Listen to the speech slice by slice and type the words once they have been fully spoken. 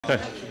Okay.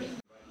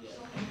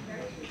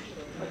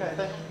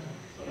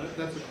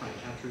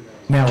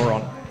 Now we're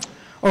on.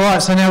 All right,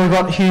 so now we've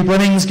got Hugh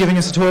Blemings giving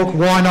us a talk,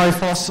 Why No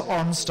FOSS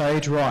on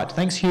Stage Right.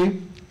 Thanks,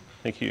 Hugh.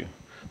 Thank you.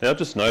 Now, I've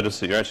just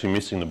noticed that you're actually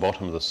missing the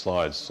bottom of the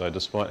slides. So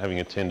despite having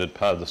attended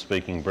part of the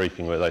speaking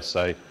briefing where they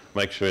say,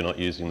 make sure you're not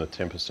using the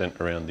 10%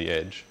 around the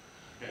edge,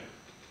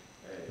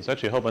 there's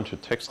actually a whole bunch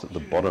of text at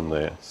the bottom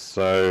there.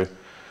 So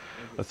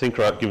I think,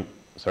 right,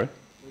 sorry?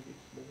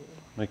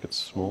 Make it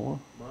smaller.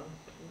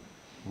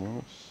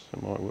 Nice,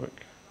 it might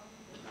work.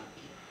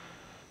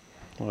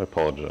 I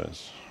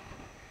apologise.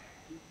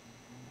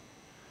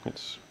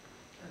 It's...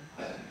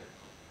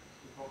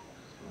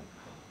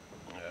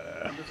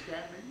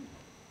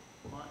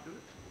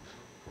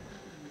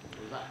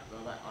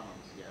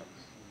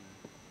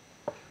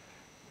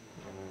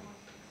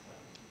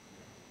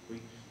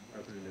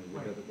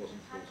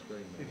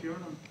 If you're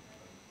on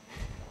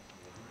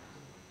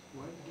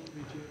why did you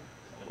reject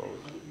the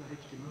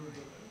HTML?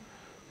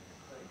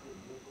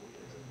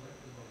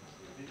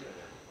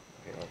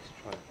 Okay, let's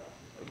try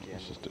again.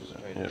 Let's just do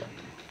that,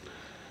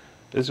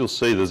 yeah. As you'll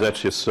see, there's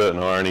actually a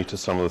certain irony to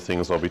some of the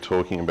things I'll be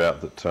talking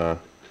about, that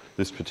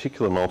this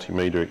particular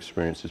multimedia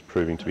experience is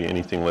proving to be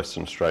anything less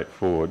than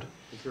straightforward.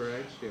 Is there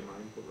an HTML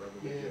input rather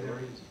than there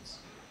is.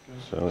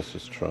 So let's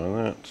just try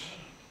that.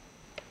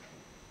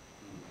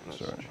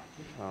 Sorry.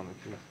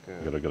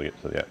 I've got to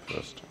get to the app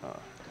first. Are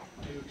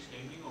you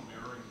extending or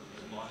mirroring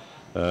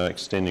the slide?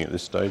 Extending at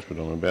this stage, but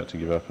I'm about to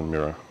give up and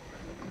mirror.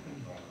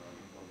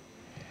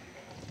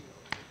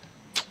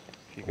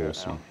 If you go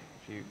Awesome. out,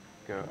 if you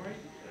go,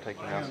 take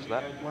your mouse to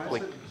that,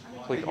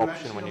 click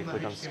Option when you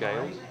click on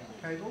Scale.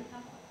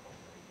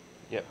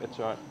 Yep, it's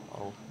right.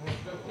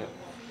 Yep.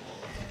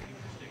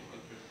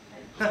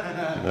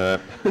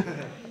 If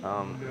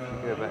you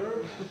go back,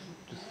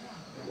 just,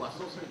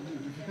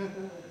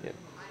 yep.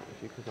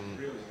 If you click on.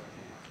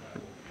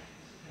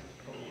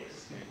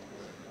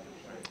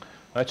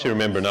 I actually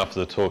remember enough of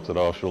the talk that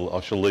I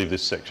shall leave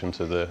this section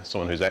to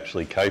someone who's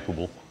actually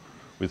capable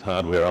with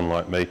hardware,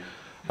 unlike me.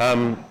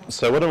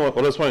 So what I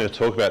was wanting to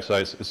talk about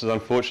today is, this is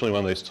unfortunately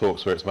one of these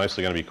talks where it's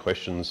mostly going to be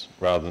questions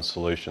rather than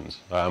solutions.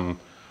 I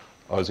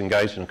was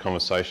engaged in a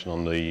conversation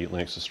on the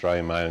Linux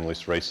Australia mailing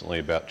list recently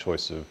about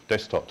choice of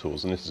desktop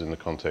tools, and this is in the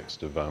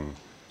context of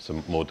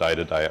some more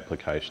day-to-day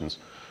applications.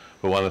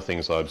 But one of the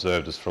things I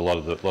observed is for a lot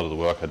of the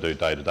work I do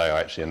day-to-day,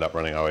 I actually end up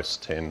running OS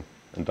X and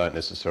don't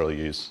necessarily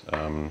use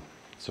some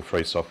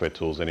free software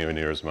tools anywhere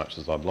near as much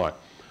as I'd like.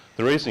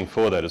 The reasoning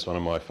for that is one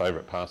of my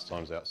favourite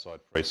pastimes outside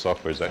free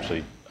software is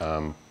actually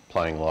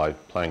playing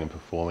and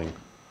performing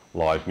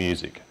live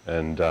music.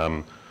 And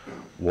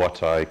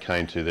what I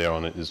came to there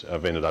on it is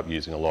I've ended up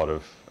using a lot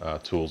of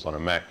tools on a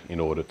Mac in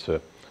order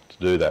to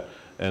do that.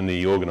 And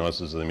the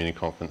organisers of the mini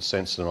conference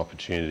sensed an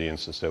opportunity and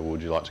said, well,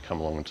 would you like to come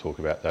along and talk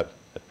about that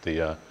at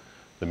the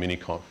mini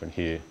conference?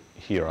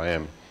 Here I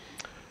am.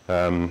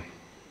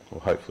 Well,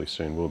 hopefully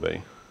soon will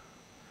be.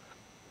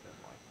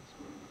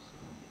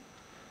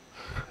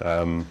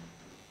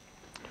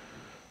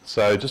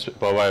 So just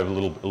by way of a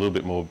little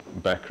bit more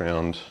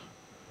background,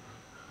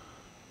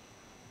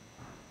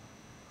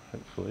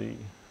 hopefully,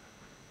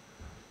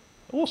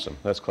 awesome,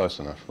 that's close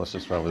enough. Let's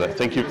just run with that.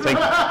 Thank you. Thank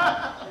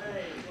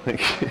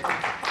you.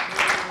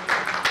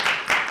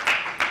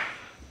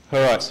 All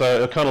right,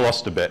 so I kind of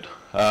lost a bet.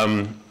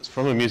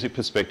 From a music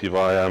perspective,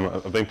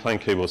 I've been playing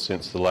keyboards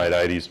since the late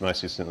 80s,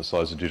 mostly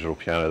synthesizer, digital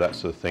piano, that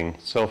sort of thing.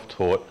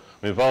 Self-taught.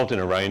 I'm involved in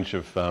a range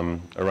of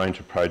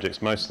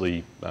projects,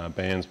 mostly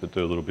bands, but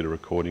do a little bit of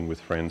recording with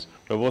friends.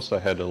 But I've also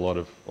had a lot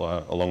of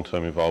a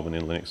long-term involvement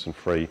in Linux and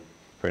free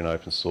and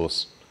open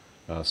source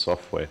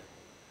software.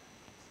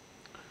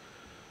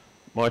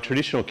 My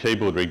traditional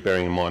keyboard rig,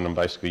 bearing in mind I'm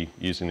basically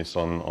using this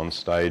on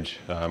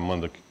stage, one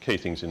of the key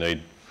things you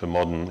need for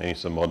any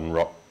sort of modern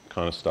rock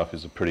kind of stuff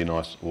is a pretty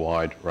nice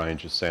wide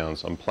range of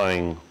sounds. I'm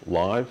playing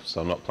live, so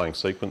I'm not playing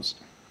sequenced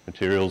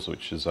materials,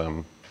 which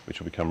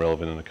will become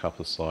relevant in a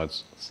couple of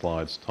slides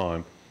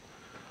time.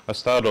 I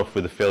started off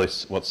with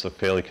what's a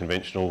fairly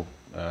conventional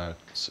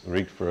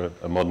rig for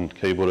a modern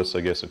keyboardist.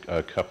 I guess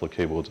a couple of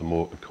keyboards, a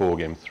Korg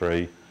M3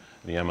 and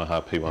the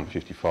Yamaha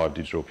P155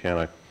 digital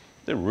piano.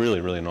 They're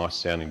really, really nice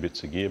sounding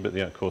bits of gear, but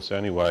of course the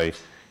only way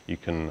you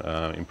can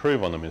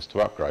improve on them is to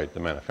upgrade. The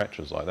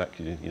manufacturers like that,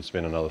 you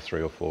spend another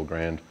 $3 or $4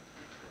 grand,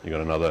 you've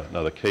got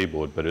another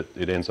keyboard, but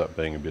it ends up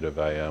being a bit of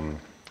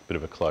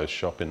a closed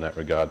shop in that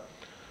regard.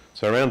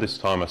 So around this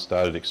time I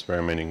started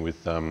experimenting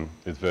with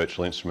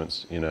virtual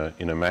instruments in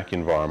a Mac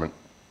environment.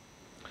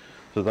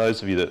 For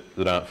those of you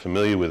that aren't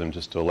familiar with them,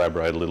 just to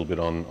elaborate a little bit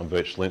on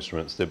virtual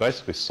instruments, they're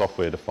basically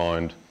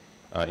software-defined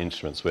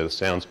instruments where the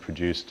sound's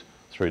produced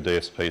through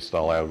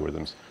DSP-style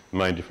algorithms. The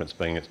main difference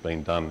being it's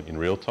being done in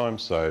real time,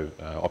 so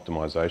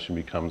optimization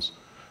becomes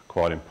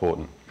quite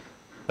important.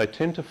 They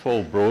tend to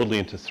fall broadly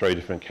into three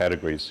different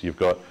categories. You've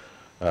got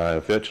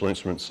virtual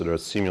instruments that are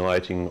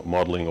simulating,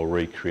 modelling or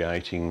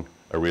recreating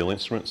a real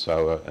instrument,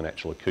 so an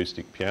actual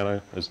acoustic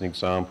piano as an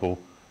example,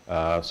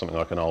 something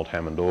like an old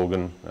Hammond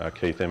organ,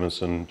 Keith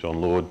Emerson, John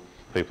Lord,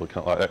 people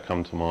like that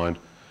come to mind.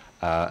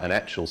 an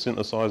actual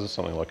synthesizer,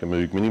 something like a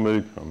Moog Mini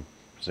Moog. I'm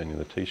presenting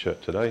the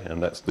t-shirt today,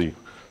 and that's the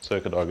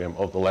circuit diagram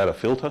of the ladder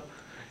filter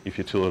if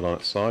you tilt it on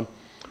its side.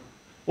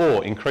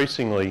 Or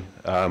increasingly,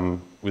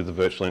 with the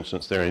virtual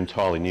instruments, they're an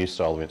entirely new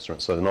style of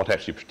instrument, so they're not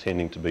actually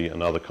pretending to be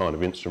another kind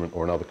of instrument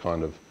or another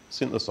kind of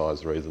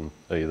synthesizer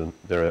either.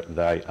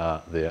 They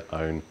are their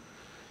own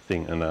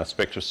thing, and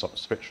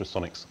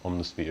Spectrasonics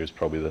Omnisphere is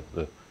probably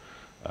the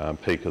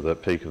peak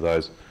of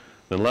those.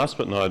 Then last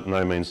but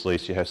no means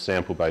least, you have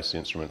sample-based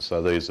instruments.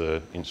 So these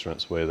are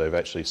instruments where they've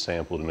actually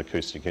sampled an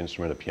acoustic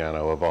instrument, a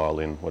piano, a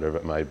violin, whatever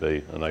it may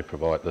be, and they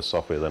provide the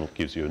software then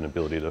gives you an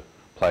ability to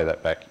play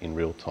that back in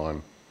real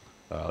time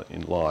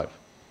in live.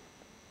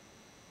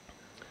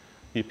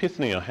 The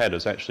epiphany I had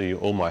is actually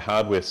all my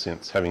hardware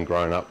synths, having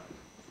grown up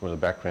from a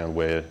background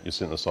where your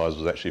synthesizer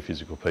was actually a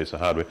physical piece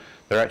of hardware,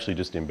 they're actually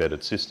just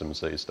embedded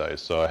systems these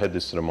days. So I had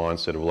this sort of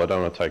mindset of, well, I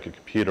don't want to take a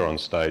computer on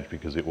stage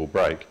because it will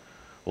break.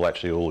 Well,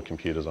 actually all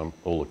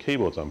the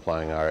keyboards I'm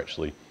playing are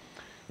actually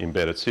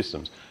embedded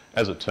systems.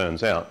 As it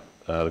turns out,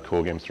 the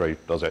Korg M3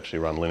 does actually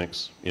run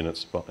Linux in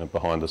its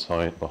behind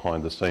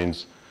the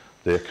scenes.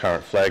 Their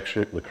current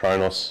flagship, the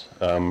Kronos,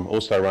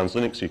 also runs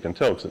Linux. You can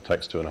tell because it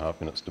takes 2.5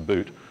 minutes to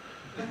boot.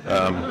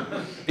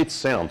 It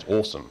sounds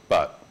awesome,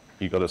 but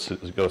you've got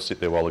to sit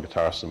there while the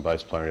guitarist and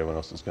bass player and everyone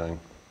else is going,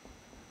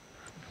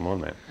 come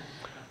on, man.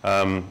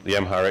 The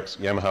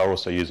Yamaha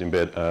also use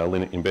embedded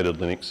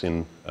Linux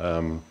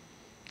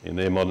in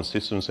their modern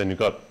systems, and you've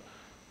got,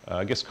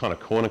 I guess, kind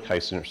of corner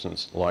case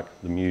instruments like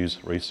the Muse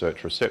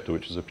Research Receptor,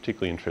 which is a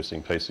particularly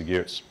interesting piece of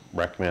gear. It's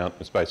rack mount.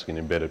 It's basically an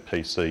embedded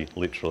PC,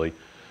 literally,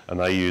 and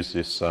they use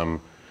this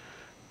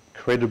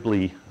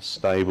incredibly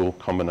stable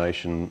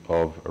combination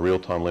of a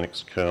real-time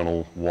Linux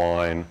kernel,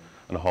 Wine,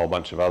 and a whole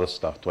bunch of other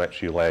stuff to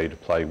actually allow you to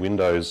play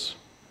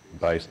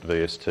Windows-based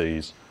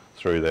VSTs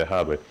through their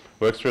hardware.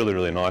 Works really,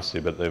 really nicely,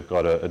 but they've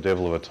got a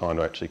devil of a time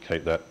to actually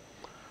keep that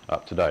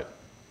up to date.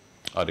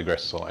 I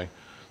digress slightly.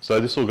 So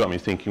this all got me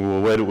thinking,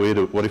 well,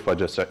 what if I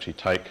just actually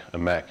take a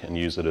Mac and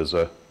use it as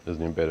an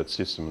embedded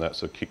system? That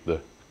sort of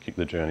kick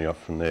the journey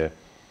off from there.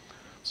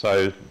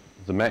 So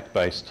the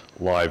Mac-based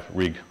live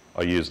rig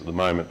I use at the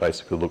moment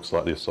basically looks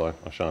like this. I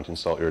shan't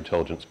insult your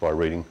intelligence by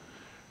reading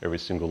every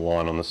single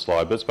line on the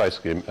slide, but it's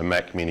basically a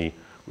Mac Mini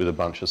with a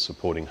bunch of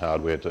supporting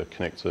hardware to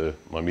connect to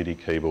my MIDI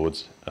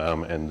keyboards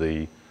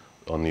and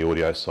on the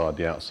audio side,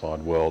 the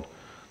outside world.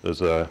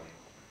 There's a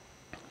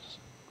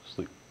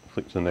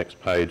flick to the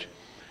next page.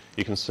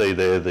 You can see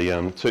there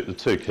the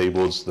two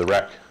keyboards, the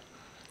rack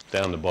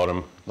down the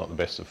bottom, not the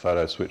best of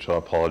photo switch, I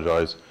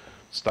apologise,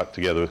 stuck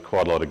together with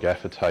quite a lot of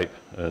gaffer tape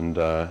and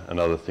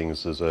other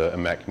things. There's a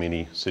Mac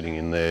Mini sitting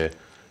in there,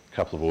 a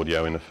couple of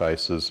audio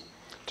interfaces,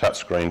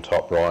 touchscreen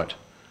top right,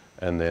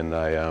 and then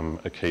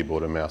a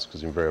keyboard and mouse,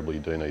 because invariably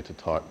you do need to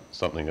type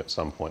something at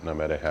some point, no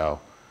matter how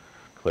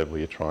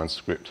cleverly you try and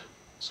script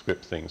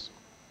things.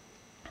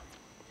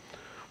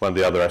 One of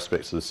the other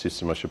aspects of the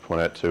system I should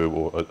point out too,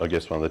 or I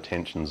guess one of the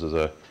tensions as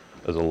a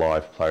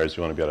live player, is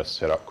you want to be able to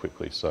set up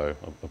quickly. So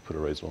I've put a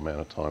reasonable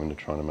amount of time into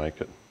trying to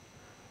make it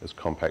as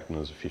compact and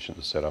as efficient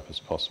to set up as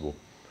possible.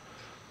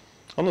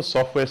 On the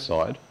software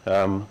side,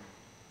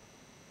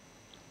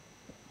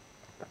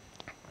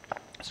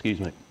 excuse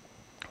me,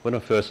 when I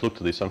first looked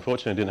at this,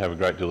 unfortunately I didn't have a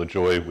great deal of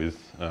joy with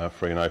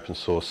free and open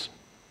source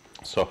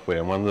software.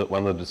 And one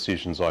of the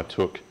decisions I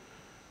took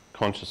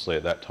consciously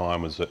at that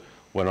time was that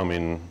when I'm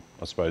in,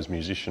 I suppose,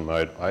 musician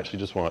mode, I actually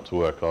just want it to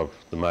work.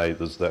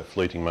 There's that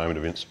fleeting moment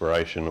of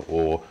inspiration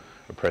or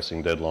a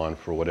pressing deadline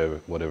for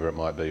whatever it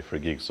might be for a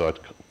gig. So I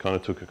kind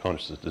of took a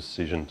conscious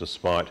decision,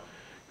 despite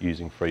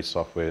using free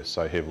software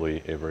so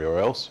heavily everywhere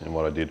else. And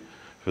what I did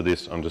for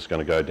this, I'm just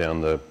going to go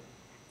down the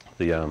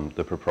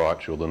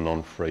proprietary or the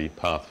non-free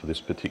path for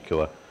this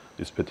particular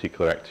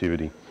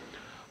activity.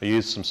 I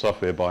used some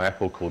software by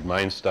Apple called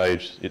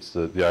MainStage. It's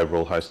the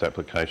overall host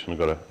application. I've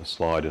got a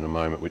slide in a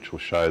moment which will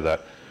show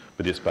that,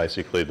 but it's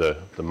basically the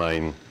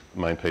main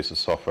piece of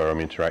software I'm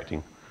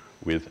interacting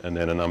with, and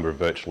then a number of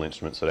virtual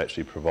instruments that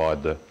actually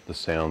provide the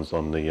sounds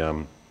on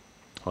the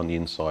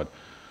inside.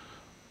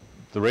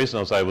 The reason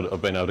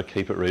I've been able to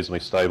keep it reasonably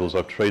stable is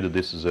I've treated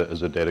this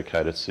as a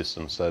dedicated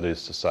system. So that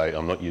is to say,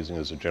 I'm not using it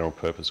as a general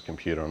purpose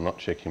computer. I'm not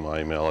checking my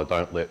email. I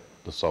don't let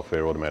the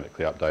software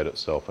automatically update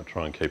itself. I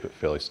try and keep it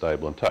fairly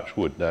stable. And touch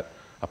wood, that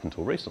up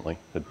until recently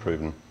had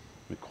proven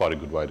quite a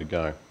good way to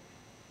go.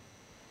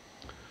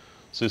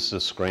 So this is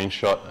a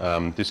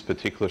screenshot. This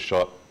particular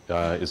shot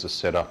is a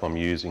setup I'm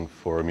using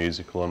for a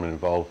musical I'm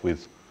involved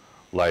with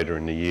later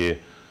in the year.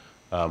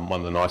 One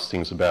of the nice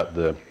things about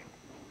this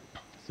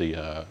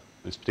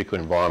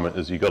particular environment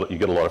is you get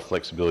a lot of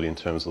flexibility in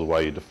terms of the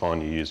way you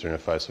define your user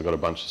interface. I've got a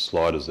bunch of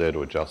sliders there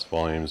to adjust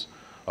volumes.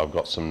 I've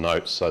got some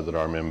notes so that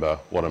I remember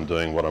what I'm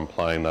doing, what I'm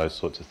playing, those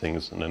sorts of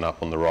things. And then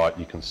up on the right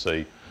you can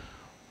see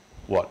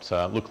what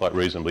look like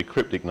reasonably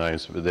cryptic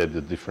names, but they're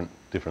the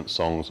different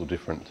songs or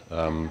different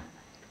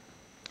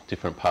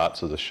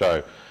parts of the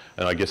show.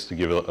 And I guess to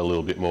give a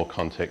little bit more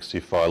context,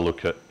 if we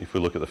look at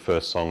the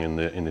first song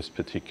in this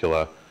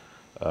particular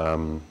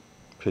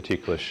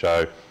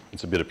show,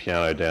 it's a bit of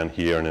piano down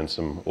here and then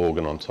some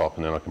organ on top,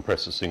 and then I can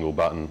press a single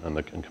button and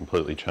it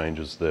completely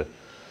changes the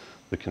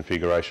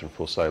configuration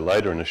for, say,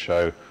 later in the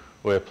show.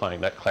 We're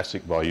playing that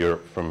classic by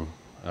Europe from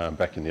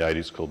back in the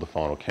 80s called The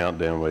Final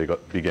Countdown, where you've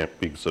got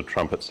big sort of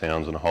trumpet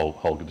sounds and a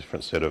whole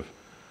different set of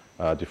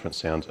different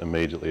sounds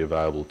immediately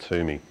available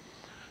to me.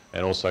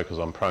 And also because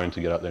I'm prone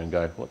to get up there and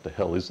go, what the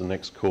hell is the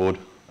next chord?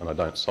 And I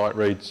don't sight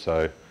read,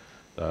 so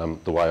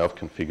the way I've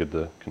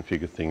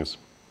configured things,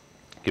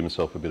 give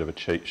myself a bit of a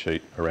cheat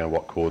sheet around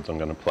what chords I'm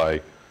going to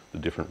play, the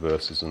different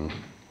verses and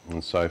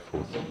so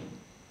forth.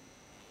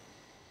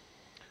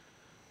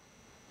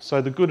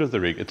 So the good of the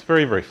rig, it's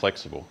very, very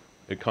flexible.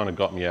 It kind of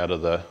got me out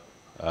of the,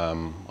 I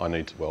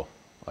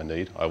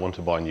want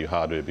to buy new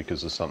hardware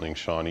because there's something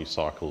shiny,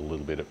 cycle a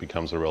little bit, it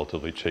becomes a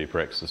relatively cheaper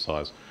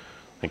exercise.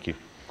 Thank you.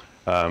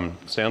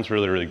 Sounds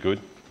really, really good.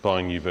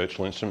 Buying new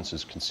virtual instruments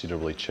is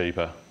considerably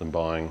cheaper than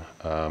buying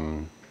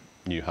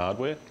new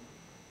hardware,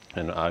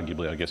 and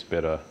arguably, I guess,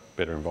 better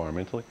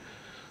environmentally.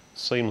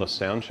 Seamless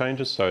sound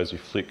changes, so as you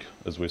flick,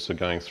 as we're sort of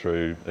going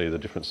through either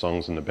different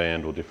songs in the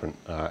band or different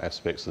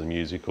aspects of the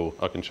music, or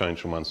I can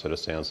change from one set of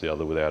sounds to the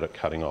other without it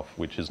cutting off,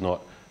 which is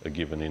not a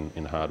given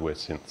in hardware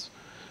synths.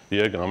 The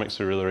ergonomics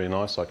are really, really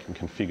nice. I can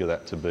configure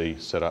that to be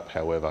set up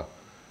however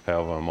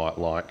I might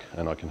like,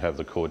 and I can have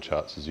the chord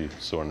charts as you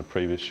saw in the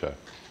previous show.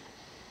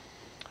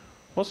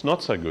 What's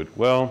not so good?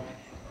 Well,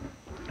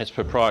 it's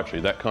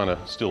proprietary. That kind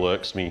of still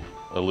irks me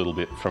a little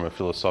bit from a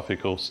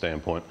philosophical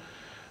standpoint.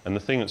 And the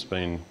thing that's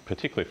been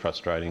particularly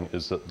frustrating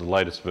is that the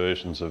latest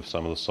versions of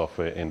some of the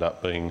software end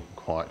up being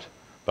quite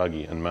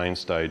buggy, and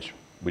MainStage,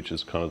 which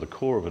is kind of the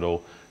core of it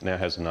all, now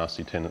has a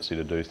nasty tendency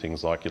to do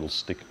things like it'll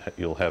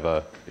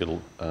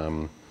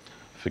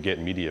forget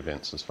MIDI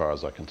events as far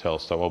as I can tell.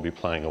 So I'll be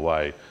playing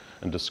away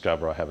and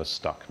discover I have a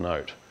stuck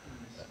note.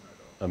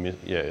 A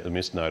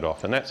missed note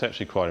off, and that's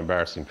actually quite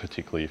embarrassing,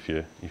 particularly if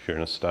you're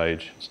in a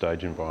stage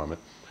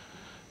environment.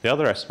 The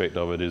other aspect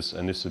of it is,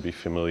 and this would be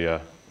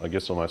familiar, I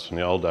guess, almost from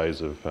the old days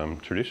of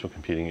traditional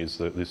computing, is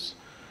that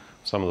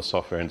some of the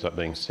software ends up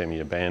being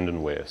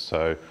semi-abandonware.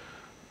 So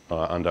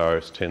under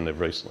OS 10, they've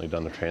recently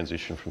done the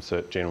transition from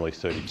generally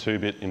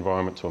 32-bit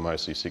environment to a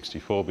mostly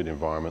 64-bit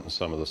environment, and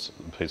some of the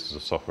pieces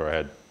of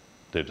software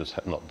they've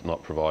just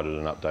not provided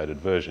an updated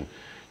version.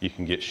 You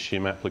can get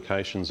shim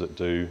applications that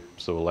do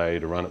sort of allow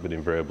you to run it, but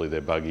invariably they're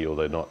buggy or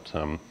they're not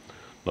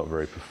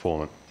very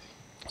performant.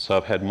 So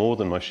I've had more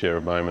than my share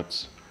of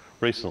moments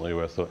recently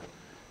where I thought,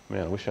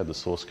 man, I wish I had the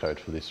source code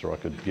for this, or I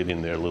could get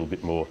in there a little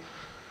bit more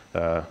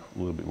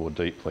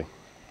deeply.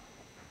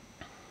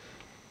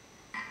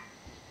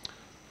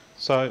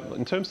 So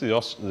in terms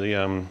of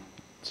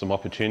some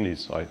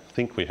opportunities I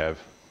think we have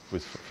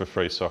for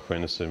free software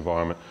in this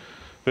environment,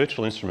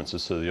 virtual instruments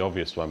is sort of the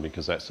obvious one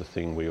because that's the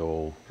thing we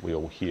all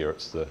hear.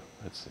 It's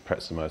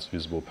perhaps the most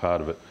visible part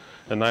of it,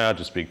 and they are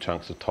just big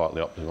chunks of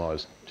tightly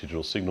optimised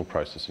digital signal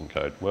processing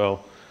code.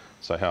 Well,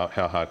 so how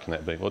hard can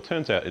that be? Well, it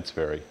turns out it's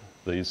very.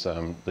 These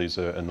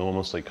are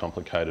enormously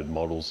complicated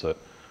models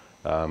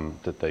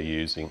that they're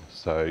using.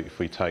 So if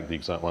we take the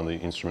example, one of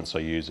the instruments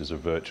they use is a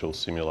virtual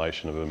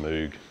simulation of a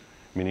Moog,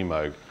 mini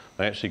Moog.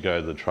 They actually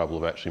go to the trouble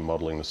of actually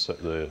modelling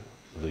the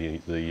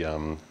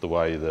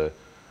way the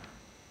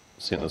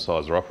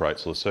synthesizer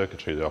operates, or the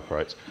circuitry that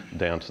operates,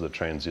 down to the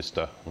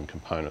transistor and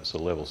components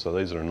level. So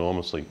these are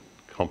enormously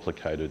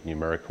complicated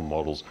numerical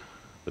models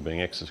that are being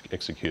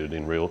executed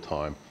in real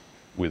time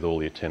with all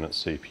the attendant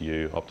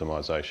CPU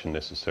optimization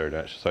necessary to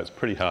actually. So it's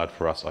pretty hard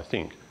for us, I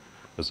think,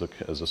 as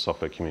a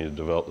software community to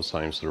develop the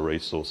same sort of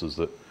resources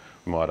that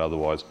might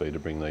otherwise be to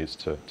bring these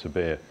to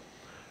bear.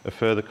 A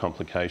further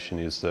complication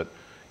is that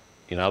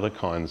in other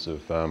kinds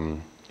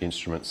of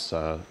instruments,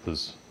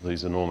 there's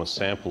these enormous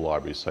sample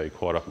libraries, so you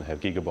quite often have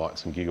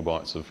gigabytes and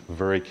gigabytes of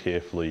very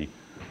carefully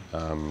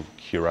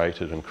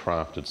curated and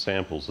crafted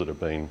samples that are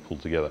being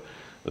pulled together.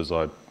 As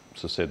I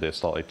said there,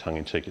 slightly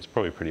tongue-in-cheek, it's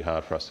probably pretty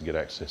hard for us to get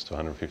access to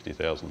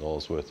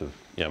 $150,000 worth of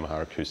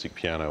Yamaha acoustic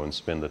piano and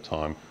spend the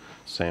time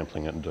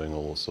sampling it and doing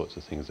all sorts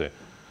of things there.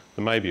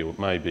 There may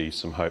be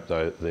some hope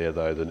though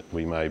that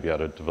we may be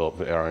able to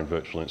develop our own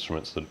virtual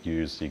instruments that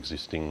use the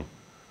existing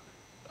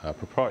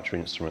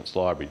proprietary instruments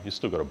library. You've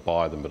still got to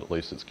buy them, but at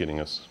least it's getting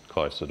us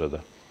closer to the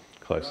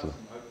There are some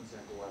open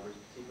sample libraries,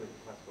 particularly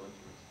for classical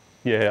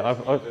instruments. Yeah,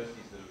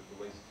 Universities that have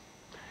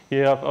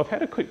released. I've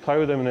had a quick play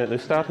with them, and they're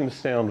starting to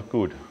sound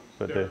good.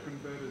 But There are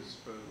converters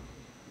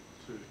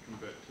to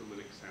convert to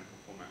Linux sample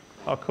format.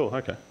 Oh, cool.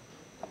 Okay.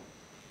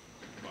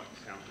 Like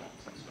sound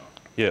blocks and stuff.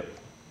 Yeah.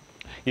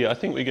 Yeah, I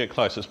think we get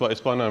close.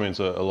 It's by no means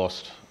a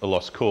lost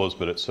cause,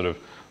 but it's sort of,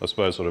 I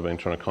suppose, what I've been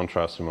trying to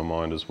contrast in my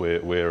mind is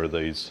where are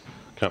these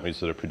companies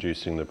that are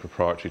producing the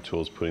proprietary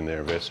tools putting their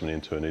investment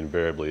into, and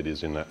invariably it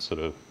is in that sort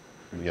of,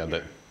 that. And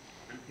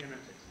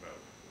Pianotech's available.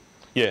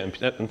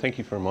 Yeah, and thank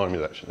you for reminding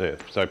me of that. Yeah.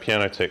 So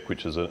Pianotech,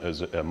 which is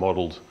a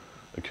modelled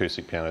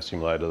acoustic piano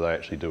simulator, they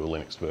actually do a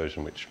Linux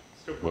version, which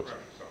Still works.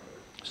 proprietary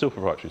software. Still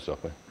proprietary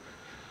software.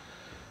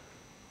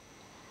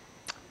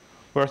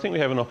 Where I think we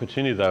have an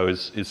opportunity though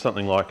is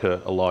something like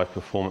a live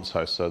performance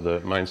host. So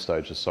the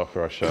MainStage, the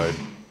software I showed,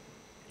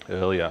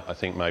 earlier, I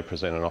think may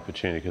present an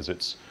opportunity because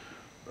it's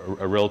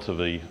a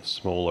relatively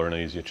smaller and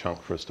easier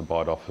chunk for us to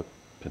bite off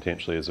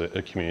potentially as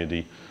a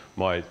community.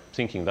 My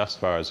thinking thus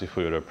far is if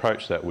we were to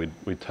approach that, we'd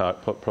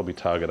probably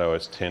target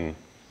OS 10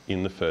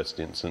 in the first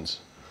instance,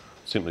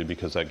 simply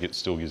because that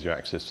still gives you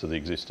access to the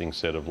existing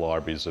set of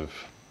libraries of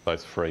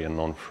both free and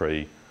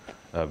non-free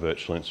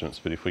virtual instruments.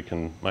 But if we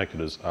can make it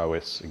as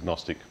OS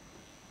agnostic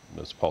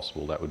as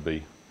possible, that would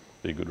be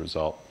a good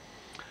result.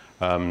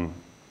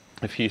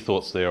 A few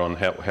thoughts there on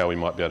how we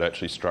might be able to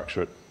actually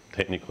structure it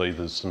technically.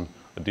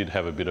 I did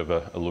have a bit of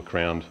a look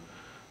around,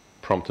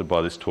 prompted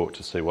by this talk,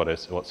 to see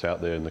what's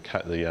out there, and the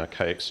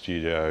KX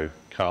Studio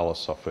Kala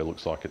software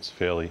looks like it's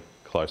fairly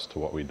close to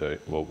what we do,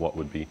 well, what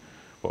would be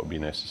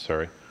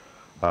necessary.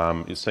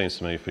 It seems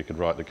to me if we could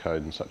write the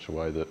code in such a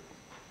way that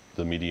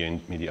the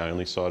MIDI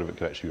only side of it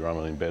could actually run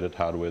on embedded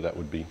hardware, that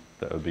would be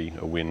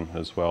a win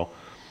as well.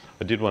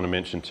 I did want to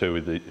mention too,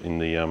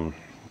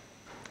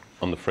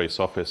 on the free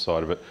software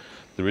side of it,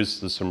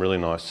 there's some really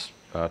nice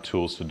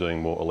tools for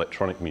doing more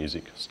electronic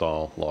music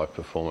style live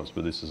performance,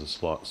 but this is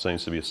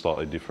seems to be a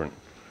slightly different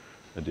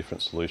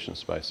solution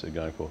space they're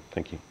going for.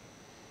 Thank you.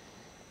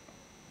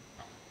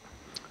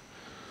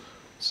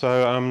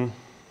 So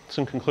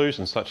some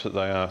conclusions such that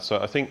they are. So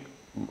I think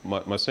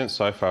my sense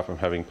so far from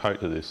having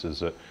poked at this is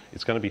that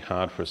it's going to be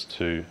hard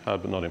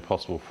but not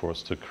impossible for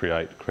us to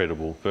create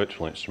credible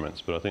virtual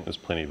instruments. But I think there's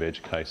plenty of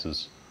edge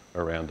cases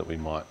around that we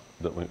might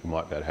be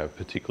able to have,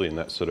 particularly in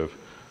that sort of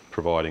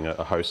providing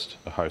a host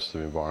of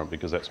environment,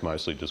 because that's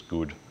mostly just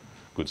good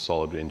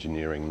solid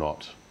engineering,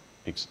 not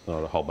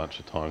a whole bunch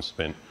of time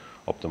spent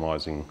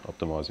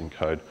optimizing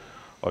code.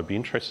 I'd be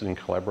interested in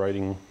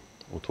collaborating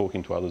or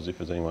talking to others if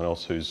there's anyone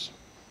else who's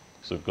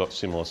sort of got a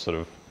similar sort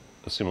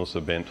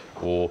of bent,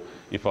 or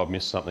if I've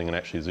missed something and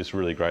actually is this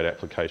really great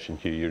application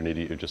here, you're an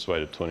idiot who just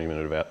waited 20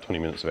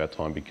 minutes of our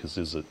time because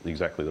this is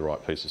exactly the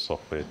right piece of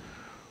software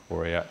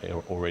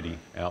already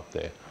out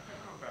there.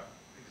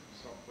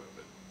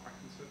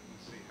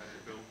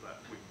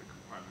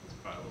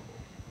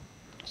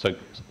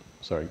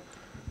 Sorry.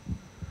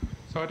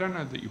 So I don't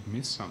know that you've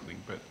missed something,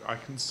 but I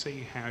can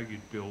see how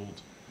you'd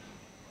build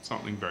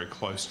something very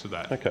close to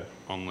that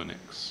on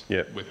Linux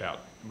without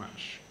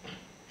much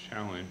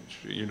challenge.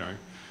 You know,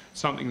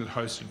 something that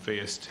hosted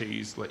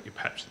VSTs, let you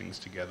patch things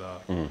together.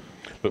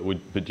 But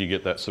do you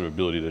get that sort of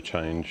ability to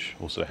change,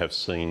 also have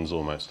scenes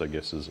almost, I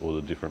guess, or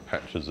the different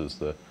patches as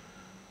the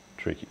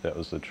tricky? That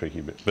was the tricky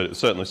bit. But it's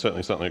certainly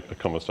something, a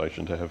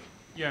conversation to have.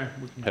 Yeah,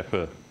 we can have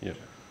further. Yeah.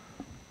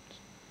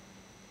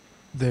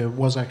 There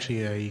was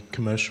actually a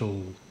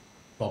commercial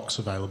box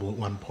available at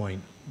one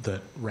point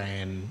that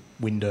ran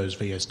Windows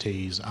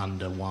VSTs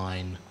under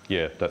Wine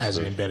as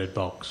an embedded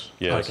box.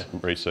 Yeah,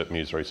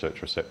 Muse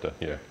Research Receptor,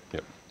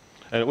 and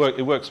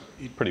it works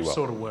pretty well. It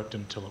sort of worked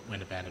until it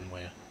went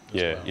abandonware.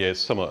 It is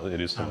somewhat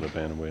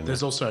abandonware.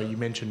 There's also, you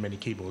mentioned many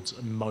keyboards.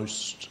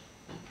 Most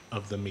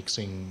of the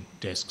mixing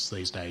desks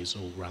these days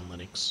all run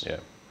Linux.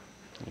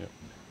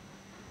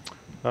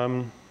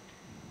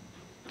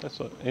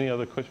 That's any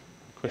other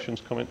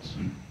questions, comments?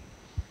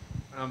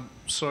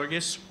 So I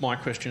guess my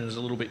question is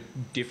a little bit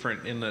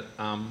different in that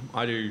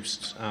I do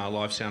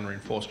live sound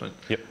reinforcement.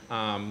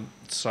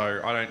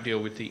 So I don't deal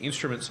with the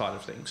instrument side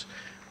of things.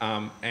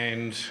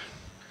 And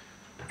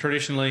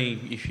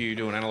traditionally, if you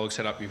do an analog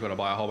setup, you've got to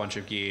buy a whole bunch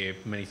of gear,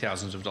 many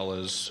thousands of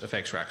dollars,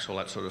 effects racks, all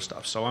that sort of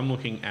stuff. So I'm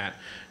looking at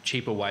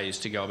cheaper ways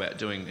to go about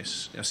doing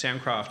this. Now,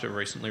 Soundcraft have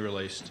recently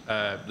released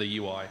the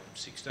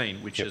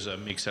UI16, which is a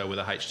mixer with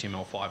a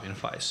HTML5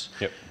 interface.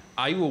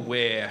 Are you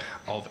aware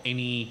of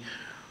any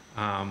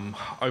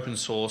open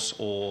source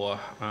or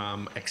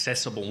more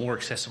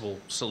accessible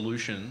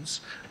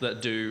solutions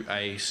that do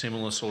a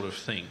similar sort of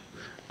thing,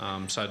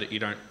 so that you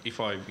don't,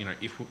 if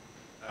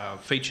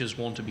features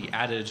want to be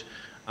added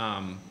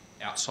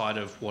outside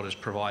of what is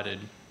provided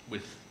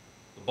with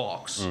the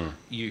box,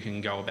 you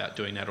can go about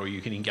doing that, or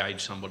you can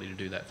engage somebody to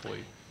do that for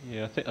you?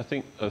 Yeah, I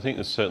think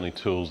there's certainly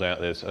tools out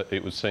there. So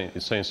it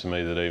seems to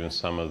me that even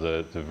some of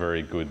the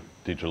very good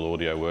digital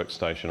audio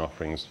workstation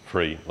offerings,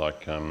 free,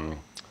 like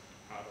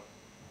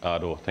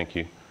Ardor, thank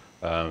you,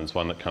 is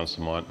one that comes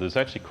to mind. There's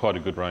actually quite a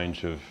good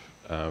range of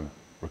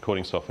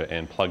recording software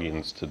and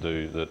plugins to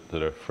do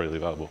that are freely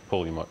available.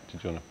 Paul, did you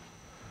want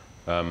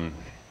to?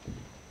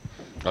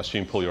 I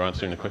assume, Paul, you're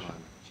answering the question.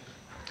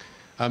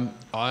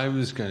 I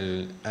was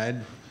going to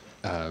add,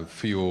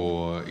 for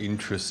your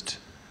interest,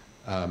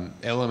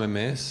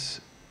 LMMS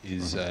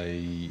is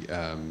a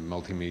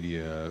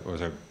multimedia, or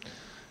a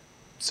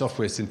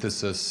software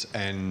synthesis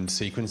and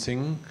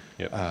sequencing.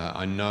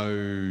 I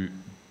know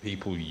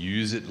people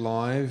use it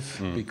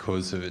live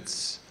because of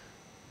its,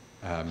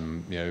 it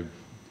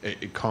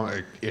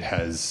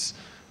has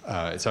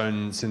its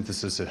own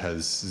synthesis. It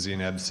has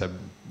Xenab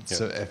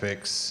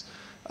FX.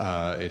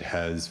 It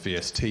has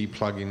VST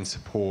plugin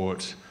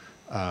support,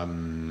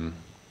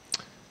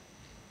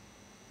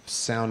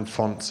 sound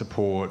font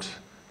support.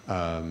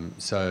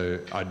 So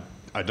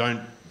I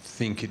don't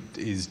think it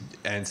is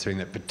answering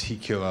that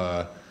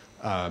particular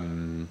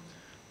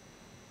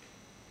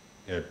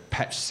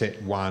patch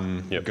set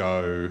one,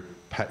 go,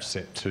 patch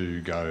set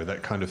to go,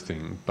 that kind of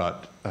thing.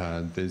 But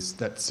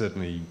that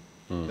certainly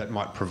that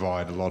might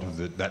provide a lot of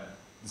that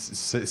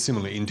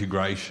similar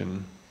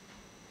integration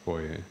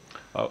for you.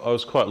 I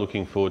was quite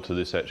looking forward to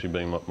this actually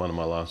being one of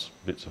my last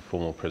bits of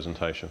formal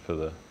presentation for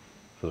the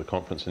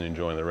conference and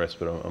enjoying the rest,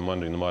 but I'm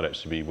wondering there might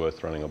actually be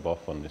worth running a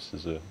BOF on this.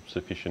 Is there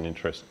sufficient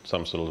interest,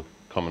 some sort of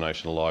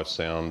combination of live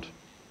sound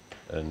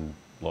and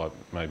live,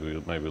 maybe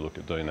look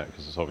at doing that,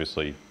 because it's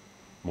obviously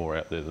more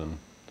out there than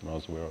I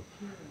was aware of.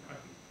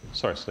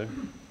 Sorry, Steve.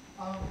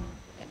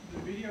 The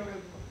video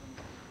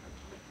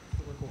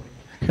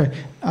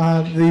Okay,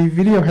 the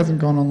video hasn't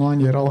gone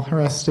online yet. I'll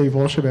harass Steve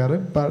Walsh about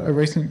it, but a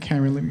recent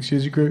Camera Linux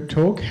user group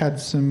talk had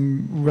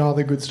some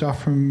rather good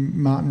stuff from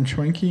Martin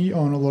Schwenke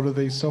on a lot of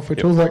these software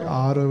tools like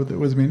Ardo that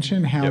was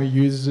mentioned, how he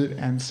uses it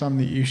and some of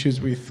the issues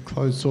with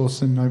closed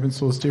source and open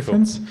source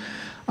difference.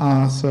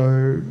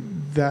 So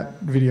that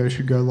video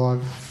should go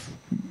live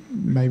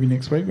maybe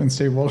next week when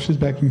Steve Walsh is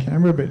back in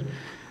Canberra, but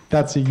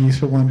that's a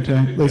useful one to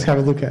at least have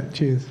a look at.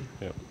 Cheers.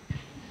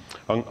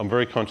 I'm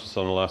very conscious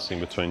on the last thing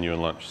between you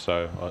and lunch,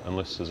 so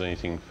unless there's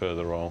anything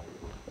further, I'll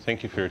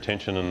thank you for your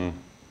attention and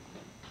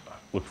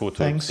look forward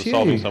to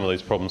solving some of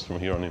these problems from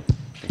here on in.